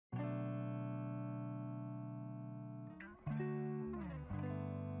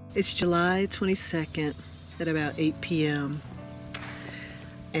It's July 22nd at about 8 p.m.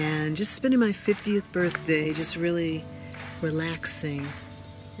 and just spending my 50th birthday, just really relaxing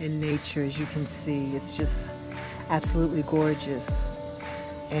in nature. As you can see, it's just absolutely gorgeous.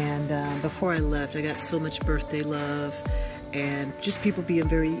 And before I left, I got so much birthday love and just people being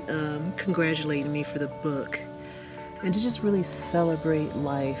very congratulating me for the book, and to just really celebrate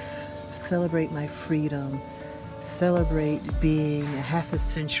life, celebrate my freedom, celebrate being a half a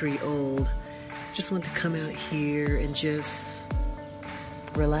century old. Just want to come out here and just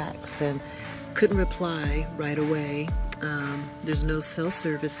relax, and couldn't reply right away. There's no cell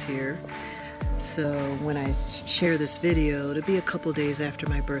service here, so when I share this video, it'll be a couple days after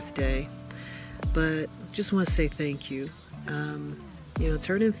my birthday. But just want to say thank you. You know,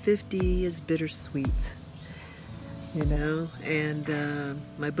 turning 50 is bittersweet, you know, and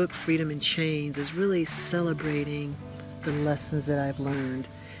my book Freedom in Chains is really celebrating the lessons that I've learned.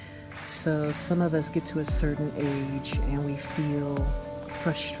 So some of us get to a certain age and we feel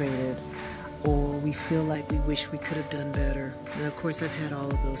frustrated, or we feel like we wish we could have done better. And of course I've had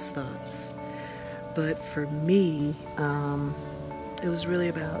all of those thoughts. But for me, it was really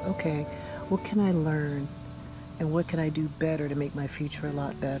about, okay, what can I learn and what can I do better to make my future a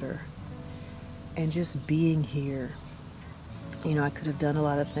lot better? And just being here, you know, I could have done a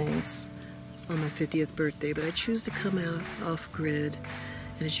lot of things on my 50th birthday, but I choose to come out off grid.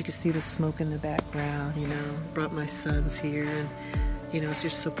 And as you can see the smoke in the background, you know, brought my sons here, and you know, I was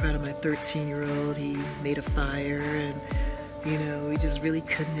just so proud of my 13-year-old. He made a fire, and you know, we just really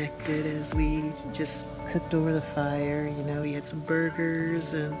connected as we just cooked over the fire. You know, he had some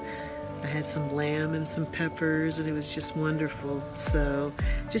burgers and I had some lamb and some peppers, and it was just wonderful. So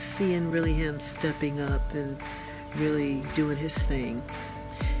just seeing really him stepping up and really doing his thing.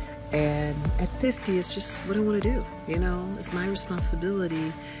 And at 50, it's just what I want to do. You know, it's my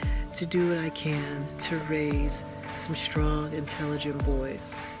responsibility to do what I can to raise some strong, intelligent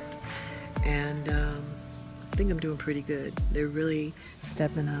boys. And I think I'm doing pretty good. They're really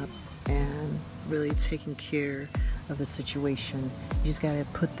stepping up and really taking care of the situation. You just got to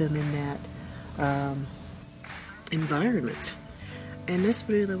put them in that environment. And that's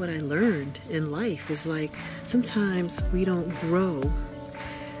really what I learned in life, is like sometimes we don't grow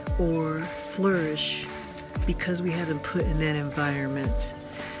or flourish because we haven't put in that environment.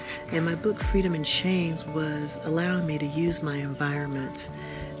 And my book Freedom in Chains was allowing me to use my environment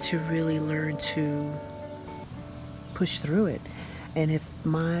to really learn to push through it. And if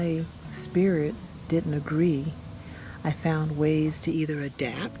my spirit didn't agree, I found ways to either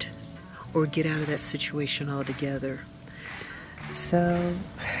adapt or get out of that situation altogether. So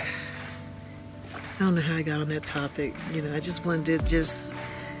I don't know how I got on that topic. You know, I just wanted to just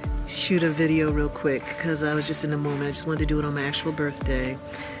shoot a video real quick because I was just in the moment. I just wanted to do it on my actual birthday,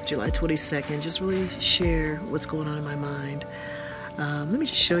 July 22nd, just really share what's going on in my mind. Let me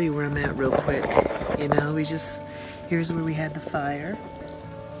just show you where I'm at real quick. You know, here's where we had the fire.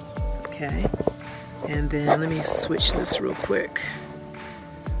 Okay. And then let me switch this real quick.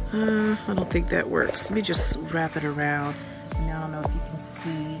 I don't think that works. Let me just wrap it around. And I don't know if you can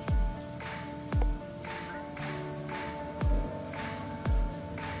see.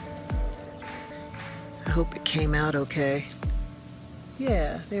 I hope it came out okay.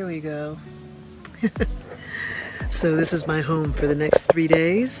 Yeah, there we go. So this is my home for the next 3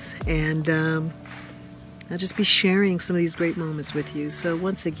 days, and I'll just be sharing some of these great moments with you. So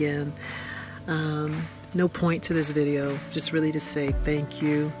once again, no point to this video, just really to say thank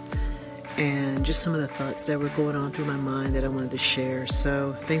you, and just some of the thoughts that were going on through my mind that I wanted to share.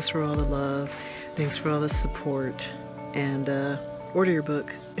 So thanks for all the love, thanks for all the support, and order your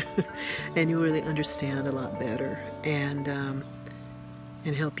book and you'll really understand a lot better,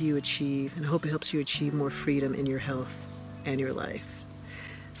 and help you achieve, and I hope it helps you achieve more freedom in your health and your life.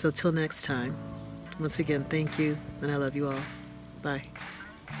 So till next time, once again, thank you, and I love you all. Bye.